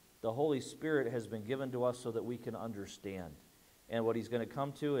 The Holy Spirit has been given to us so that we can understand. And what he's going to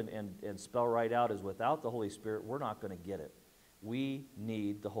come to and spell right out is without the Holy Spirit, we're not going to get it. We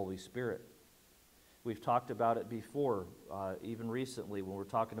need the Holy Spirit. We've talked about it before, even recently when we're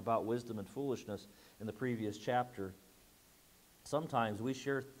talking about wisdom and foolishness in the previous chapter. Sometimes we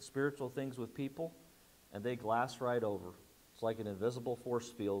share spiritual things with people and they glass right over. It's like an invisible force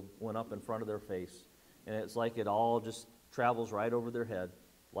field went up in front of their face. And it's like it all just travels right over their head,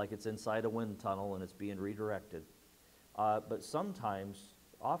 like it's inside a wind tunnel and it's being redirected. But sometimes,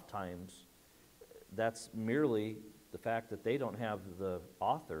 oftentimes, that's merely the fact that they don't have the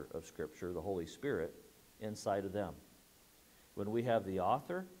author of Scripture, the Holy Spirit, inside of them. When we have the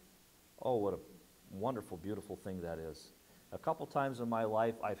author, oh, what a wonderful, beautiful thing that is. A couple times in my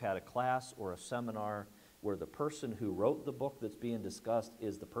life, I've had a class or a seminar where the person who wrote the book that's being discussed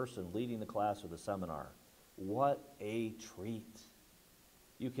is the person leading the class or the seminar. What a treat.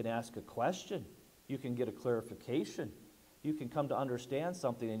 You can ask a question. You can get a clarification. You can come to understand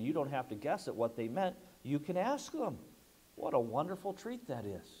something and you don't have to guess at what they meant. You can ask them. What a wonderful treat that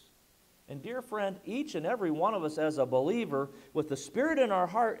is. And dear friend, each and every one of us as a believer with the Spirit in our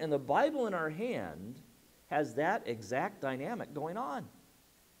heart and the Bible in our hand has that exact dynamic going on.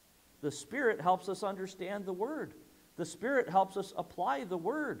 The Spirit helps us understand the Word. The Spirit helps us apply the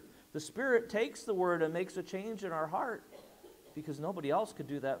Word. The Spirit takes the Word and makes a change in our heart because nobody else could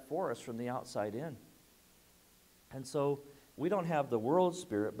do that for us from the outside in. And so we don't have the world's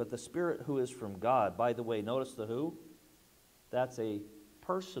spirit, but the Spirit who is from God. By the way, notice the who? That's a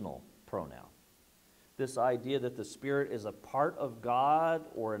personal pronoun. This idea that the Spirit is a part of God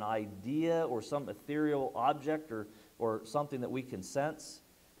or an idea or some ethereal object or something that we can sense,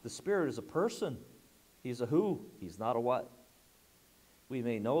 The Spirit is a person. He's a who. He's not a what. We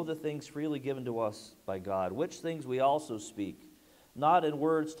may know the things freely given to us by God, which things we also speak, not in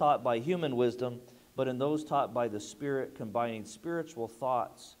words taught by human wisdom, but in those taught by the Spirit, combining spiritual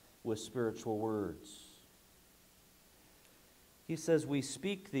thoughts with spiritual words. He says we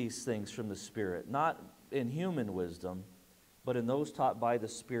speak these things from the Spirit, not in human wisdom, but in those taught by the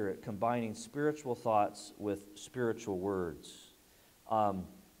Spirit, combining spiritual thoughts with spiritual words.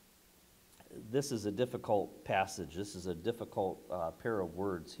 This is a difficult passage. This is a difficult pair of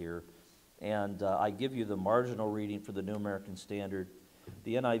words here. And I give you the marginal reading for the New American Standard.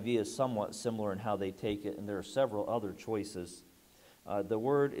 The NIV is somewhat similar in how they take it, and there are several other choices. The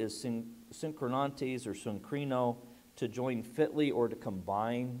word is synchronantes or syncrino, to join fitly or to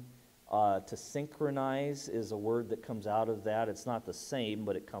combine. To synchronize is a word that comes out of that. It's not the same,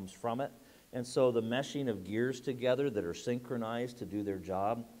 but it comes from it. And so the meshing of gears together that are synchronized to do their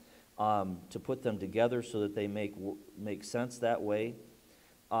job, to put them together so that they make sense that way.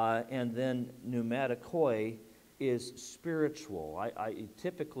 And then pneumatikoi is spiritual.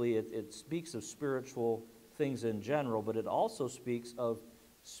 Typically, it speaks of spiritual things in general, but it also speaks of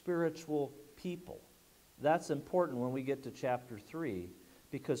spiritual people. That's important when we get to chapter 3,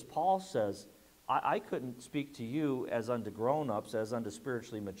 because Paul says, I couldn't speak to you as unto grown-ups, as unto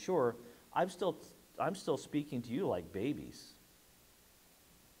spiritually mature. I'm still speaking to you like babies.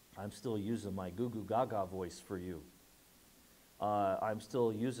 I'm still using my goo-goo gaga voice for you. I'm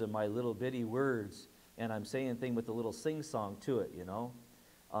still using my little bitty words, and I'm saying things with a little sing-song to it, you know.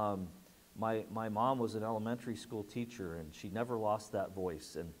 My mom was an elementary school teacher, and she never lost that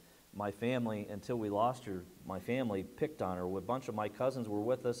voice. And my family, until we lost her, my family picked on her. A bunch of my cousins were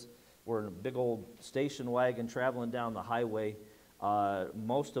with us. We're in a big old station wagon traveling down the highway.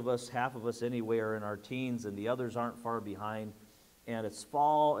 Most of us, half of us anyway, are in our teens, and the others aren't far behind. And it's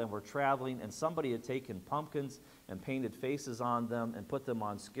fall, and we're traveling, and somebody had taken pumpkins and painted faces on them and put them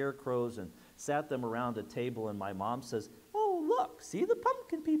on scarecrows and sat them around a table, and my mom says, "Oh, look, see the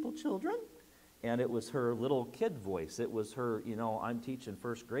pumpkin people, children." And it was her little kid voice. It was her, I'm teaching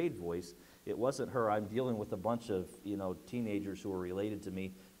first grade voice. It wasn't her, I'm dealing with a bunch of, teenagers who are related to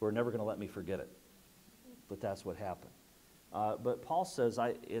me who are never going to let me forget it. But that's what happened. But Paul says,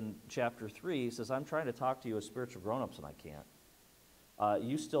 in chapter 3, he says, I'm trying to talk to you as spiritual grown-ups, and I can't.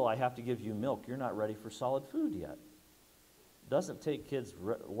 I have to give you milk. You're not ready for solid food yet. It doesn't take kids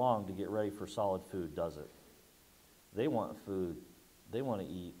long to get ready for solid food, does it? They want food. They want to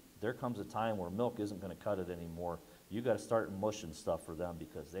eat. There comes a time where milk isn't going to cut it anymore. You got to start mushing stuff for them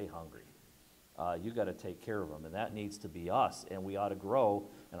because they're hungry. You got to take care of them, and that needs to be us. And we ought to grow,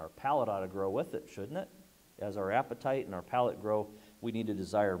 and our palate ought to grow with it, shouldn't it? As our appetite and our palate grow, we need to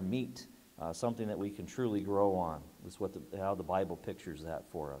desire meat, something that we can truly grow on. That's how the Bible pictures that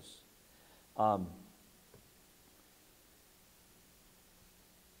for us.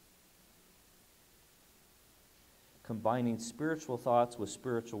 Combining spiritual thoughts with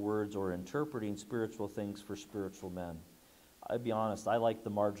spiritual words, or interpreting spiritual things for spiritual men. I'll be honest, I like the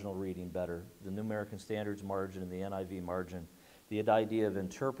marginal reading better, the New American Standards margin and the NIV margin. The idea of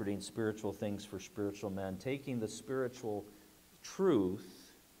interpreting spiritual things for spiritual men, taking the spiritual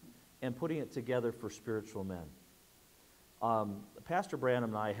truth and putting it together for spiritual men. Pastor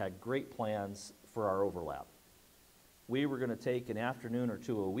Branham and I had great plans for our overlap. We were going to take an afternoon or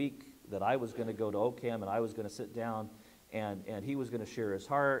two a week that I was going to go to Ocam, and I was going to sit down, and he was going to share his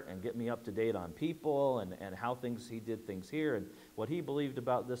heart and get me up to date on people and how he did things here and what he believed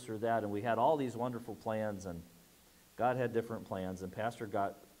about this or that. And we had all these wonderful plans, and God had different plans. And Pastor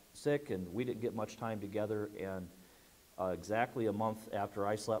got sick, and we didn't get much time together. And exactly a month after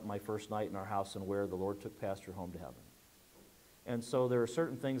I slept my first night in our house in Ware, the Lord took Pastor home to heaven. And so there are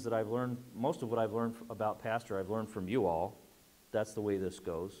certain things that I've learned. Most of what I've learned about Pastor, I've learned from you all. That's the way this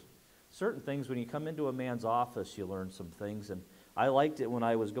goes. Certain things, when you come into a man's office, you learn some things. And I liked it when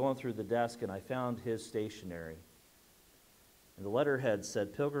I was going through the desk and I found his stationery. And the letterhead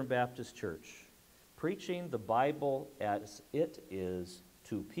said, Pilgrim Baptist Church, preaching the Bible as it is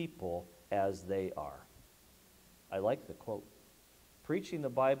to people as they are. I like the quote. Preaching the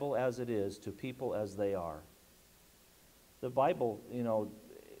Bible as it is to people as they are. The Bible,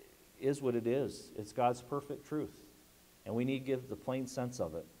 is what it is. It's God's perfect truth. And we need to give the plain sense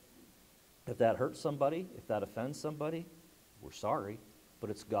of it. If that hurts somebody, if that offends somebody, we're sorry,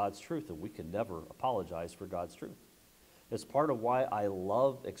 but it's God's truth, and we can never apologize for God's truth. It's part of why I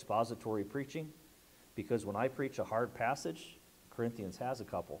love expository preaching, because when I preach a hard passage, Corinthians has a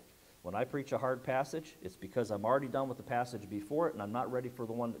couple. When I preach a hard passage, it's because I'm already done with the passage before it, and I'm not ready for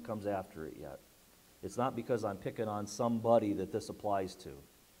the one that comes after it yet. It's not because I'm picking on somebody that this applies to.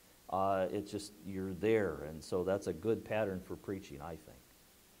 It's just, you're there. And so that's a good pattern for preaching, I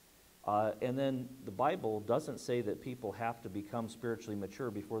think. And then the Bible doesn't say that people have to become spiritually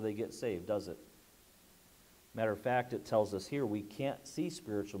mature before they get saved, does it? Matter of fact, it tells us here we can't see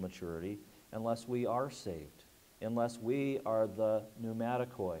spiritual maturity unless we are saved, unless we are the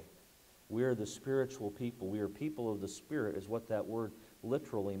pneumatikoi. We are the spiritual people. We are people of the Spirit is what that word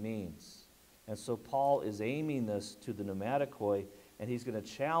literally means. And so Paul is aiming this to the pneumatikoi, and he's going to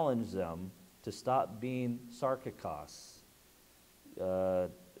challenge them to stop being sarkikos.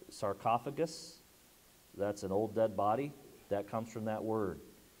 Sarcophagus, that's an old dead body. That comes from that word.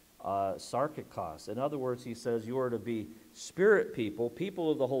 Sarkikos. In other words, he says you are to be spirit people,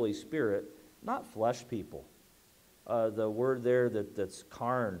 people of the Holy Spirit, not flesh people. The word there that's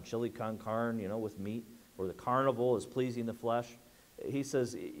karn, chili con carne, with meat, or the carnival is pleasing the flesh. He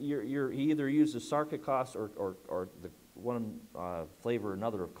says he either uses sarkikos or the one flavor or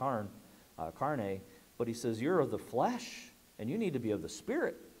another of carne, but he says you're of the flesh and you need to be of the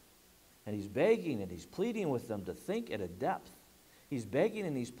Spirit. And he's begging and he's pleading with them to think at a depth. He's begging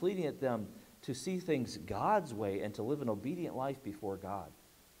and he's pleading at them to see things God's way and to live an obedient life before God.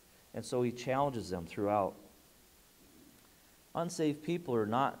 And so he challenges them throughout. Unsaved people are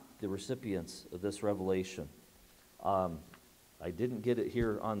not the recipients of this revelation. I didn't get it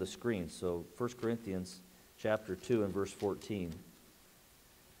here on the screen, so 1 Corinthians chapter 2 and verse 14.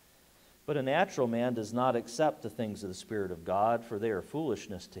 But a natural man does not accept the things of the Spirit of God, for they are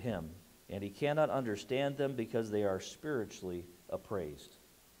foolishness to him, and he cannot understand them because they are spiritually appraised.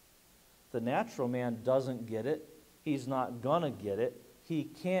 The natural man doesn't get it. He's not going to get it. He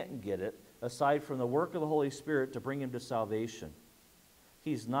can't get it, aside from the work of the Holy Spirit to bring him to salvation.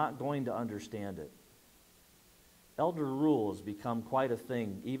 He's not going to understand it. Elder rule has become quite a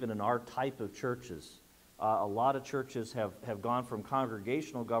thing, even in our type of churches. A lot of churches have gone from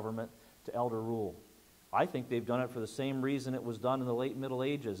congregational government to elder rule. I think they've done it for the same reason it was done in the late Middle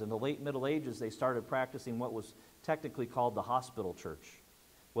Ages. In the late Middle Ages, they started practicing what was technically called the hospital church.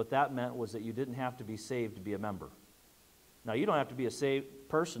 What that meant was that you didn't have to be saved to be a member. Now, you don't have to be a saved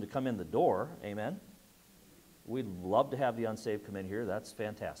person to come in the door, amen? We'd love to have the unsaved come in here. That's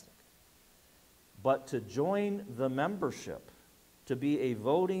fantastic. But to join the membership, to be a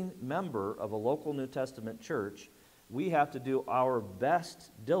voting member of a local New Testament church, we have to do our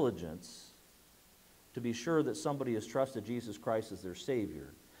best diligence to be sure that somebody has trusted Jesus Christ as their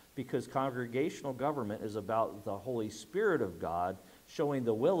Savior. Because congregational government is about the Holy Spirit of God showing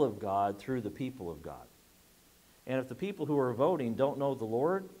the will of God through the people of God. And if the people who are voting don't know the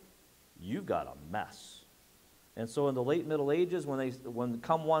Lord, you've got a mess. And so in the late Middle Ages, when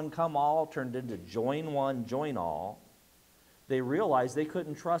come one, come all turned into join one, join all, they realized they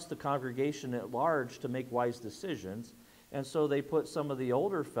couldn't trust the congregation at large to make wise decisions, and so they put some of the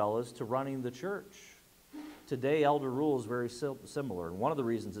older fellas to running the church. Today, elder rule is very similar, and one of the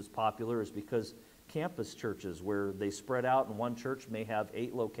reasons it's popular is because campus churches, where they spread out and one church may have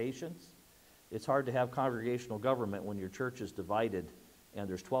 8 locations, it's hard to have congregational government when your church is divided and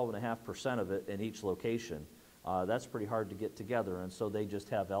there's 12.5% of it in each location. That's pretty hard to get together, and so they just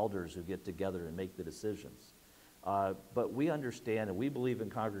have elders who get together and make the decisions. But we understand and we believe in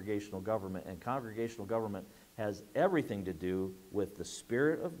congregational government, and congregational government has everything to do with the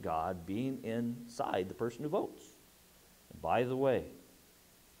Spirit of God being inside the person who votes. And by the way,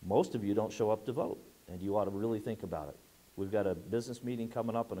 most of you don't show up to vote, and you ought to really think about it. We've got a business meeting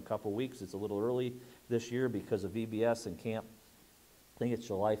coming up in a couple weeks. It's a little early this year because of VBS and camp. I think it's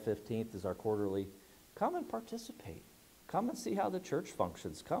July 15th is our quarterly. Come and participate. Come and see how the church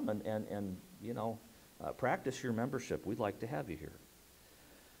functions. Come and practice your membership. We'd like to have you here.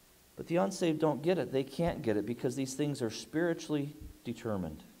 But the unsaved don't get it. They can't get it because these things are spiritually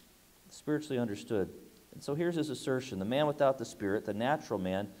determined, spiritually understood. And so here's his assertion. The man without the Spirit, the natural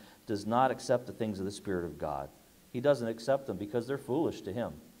man, does not accept the things of the Spirit of God. He doesn't accept them because they're foolish to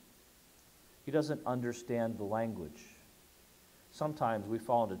him. He doesn't understand the language. Sometimes we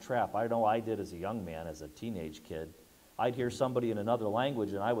fall into a trap. I know I did as a young man, as a teenage kid. I'd hear somebody in another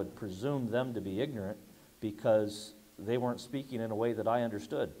language and I would presume them to be ignorant because they weren't speaking in a way that I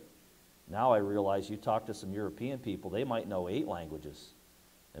understood. Now I realize you talk to some European people, they might know 8 languages.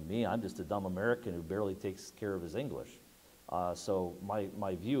 And me, I'm just a dumb American who barely takes care of his English. So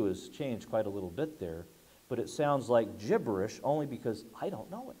my view has changed quite a little bit there. But it sounds like gibberish only because I don't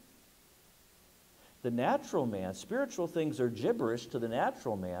know it. The natural man, spiritual things are gibberish to the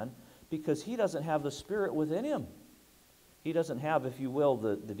natural man because he doesn't have the Spirit within him. He doesn't have, if you will,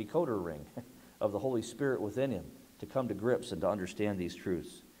 the decoder ring of the Holy Spirit within him to come to grips and to understand these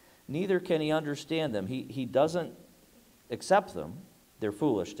truths. Neither can he understand them. He doesn't accept them They're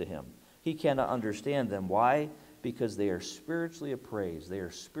foolish to him. He cannot understand them. Why? Because they are spiritually appraised. They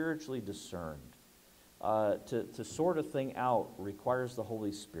are spiritually discerned. To sort a thing out requires the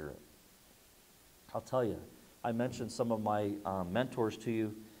Holy Spirit. I'll tell you, I mentioned some of my mentors to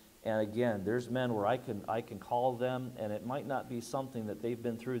you, and again, there's men where I can call them, and it might not be something that they've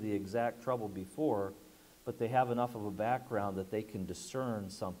been through the exact trouble before, but they have enough of a background that they can discern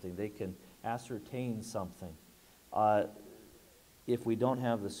something. They can ascertain something. If we don't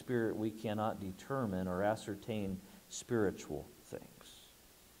have the Spirit, we cannot determine or ascertain spiritual things.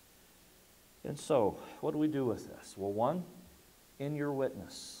 And so, what do we do with this? Well, one, in your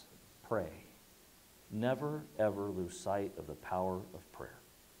witness, pray. Never, ever lose sight of the power of prayer.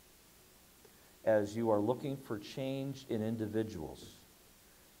 As you are looking for change in individuals,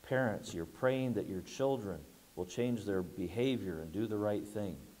 parents, you're praying that your children will change their behavior and do the right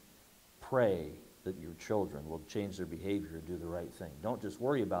thing. Pray that your children will change their behavior and do the right thing. Don't just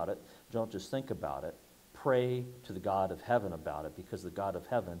worry about it. Don't just think about it. Pray to the God of heaven about it, because the God of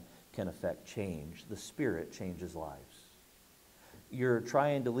heaven can affect change. The Spirit changes lives. You're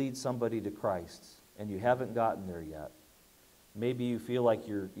trying to lead somebody to Christ, and you haven't gotten there yet. Maybe you feel like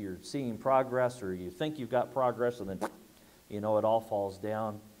you're seeing progress, or you think you've got progress, and then, it all falls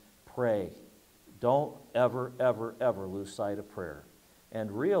down. Pray. Don't ever, ever, ever lose sight of prayer. And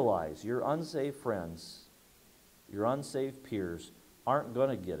realize your unsaved friends, your unsaved peers, aren't going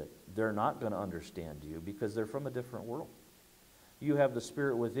to get it. They're not going to understand you because they're from a different world. You have the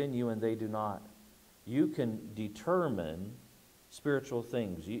Spirit within you, and they do not. You can determine spiritual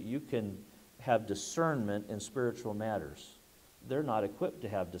things. You can have discernment in spiritual matters. They're not equipped to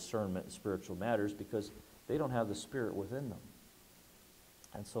have discernment in spiritual matters because they don't have the Spirit within them.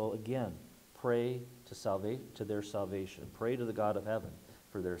 And so again, pray to their salvation. Pray to the God of heaven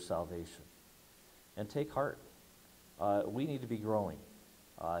for their salvation. And take heart. We need to be growing.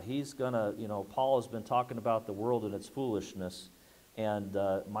 He's going to, Paul has been talking about the world and its foolishness. And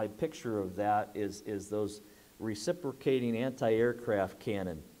my picture of that is those reciprocating anti-aircraft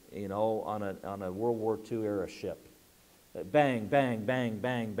cannon, on a World War II era ship. Bang, bang, bang,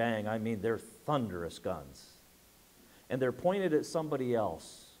 bang, bang. I mean, they're thunderous guns. And they're pointed at somebody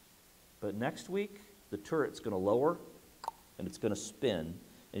else. But next week, the turret's going to lower, and it's going to spin,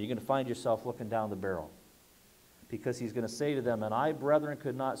 and you're going to find yourself looking down the barrel. Because he's going to say to them, "And I, brethren,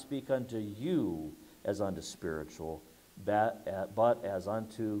 could not speak unto you as unto spiritual, but as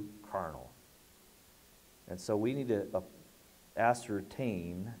unto carnal." And so we need to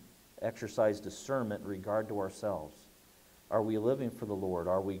exercise discernment in regard to ourselves. Are we living for the Lord?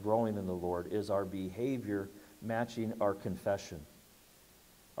 Are we growing in the Lord? Is our behavior matching our confession?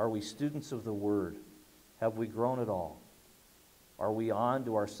 Are we students of the Word? Have we grown at all? Are we on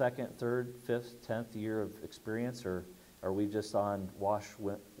to our 2nd, 3rd, 5th, 10th year of experience, or are we just on wash,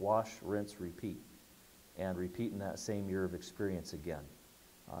 rinse, repeat, and repeating that same year of experience again?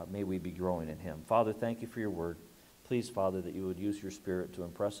 May we be growing in Him. Father, thank you for your Word. Please, Father, that you would use your Spirit to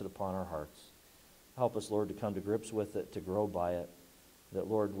impress it upon our hearts. Help us, Lord, to come to grips with it, to grow by it, that,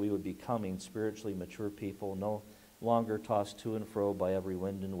 Lord, we would be becoming spiritually mature people, no longer tossed to and fro by every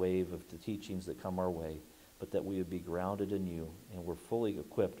wind and wave of the teachings that come our way, but that we would be grounded in you, and we're fully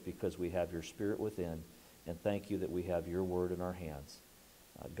equipped because we have your Spirit within, and thank you that we have your word in our hands.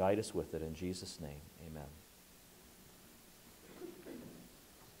 Guide us with it in Jesus' name. Amen.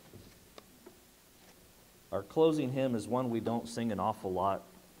 Our closing hymn is one we don't sing an awful lot,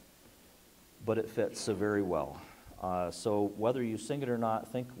 but it fits so very well. So whether you sing it or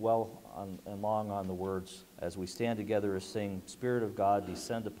not, think well and long on the words as we stand together to sing, "Spirit of God,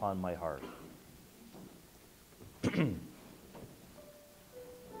 descend upon my heart."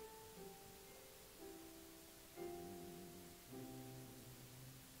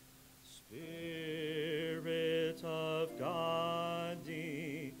 Spirit of God,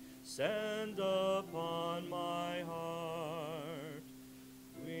 descend upon my heart.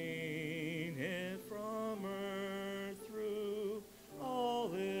 Wean it from earth through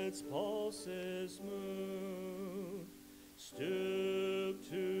all its pulses move. Stoop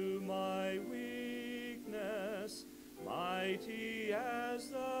to my weakness, mighty as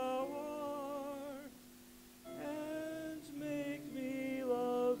thou art, and make me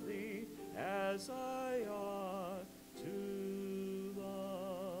love thee as I ought to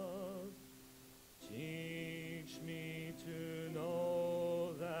love. Teach me to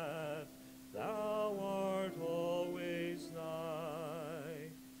know that thou art always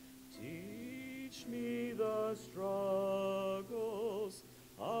nigh. Teach me the struggles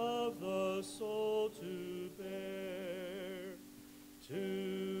of the soul to bear,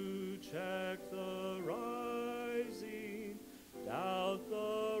 to check the rising doubts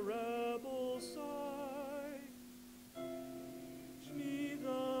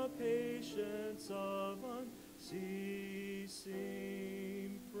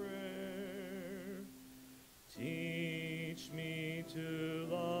to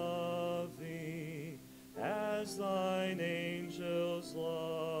love thee as thine angels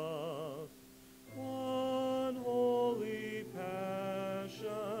love. One holy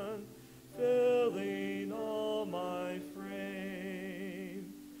passion filling all my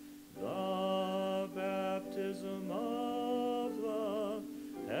frame, the baptism of the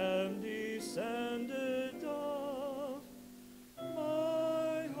heaven descended dove,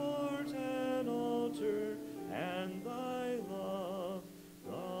 my heart an altar, and thy love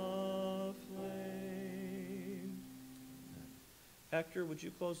the flame. Hector, would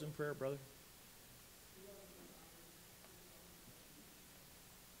you close in prayer, brother?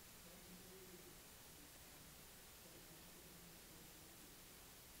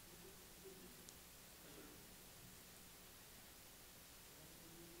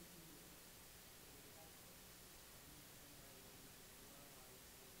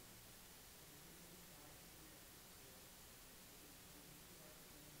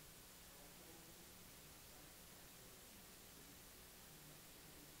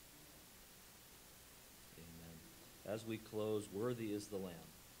 Amen. As we close, worthy is the Lamb.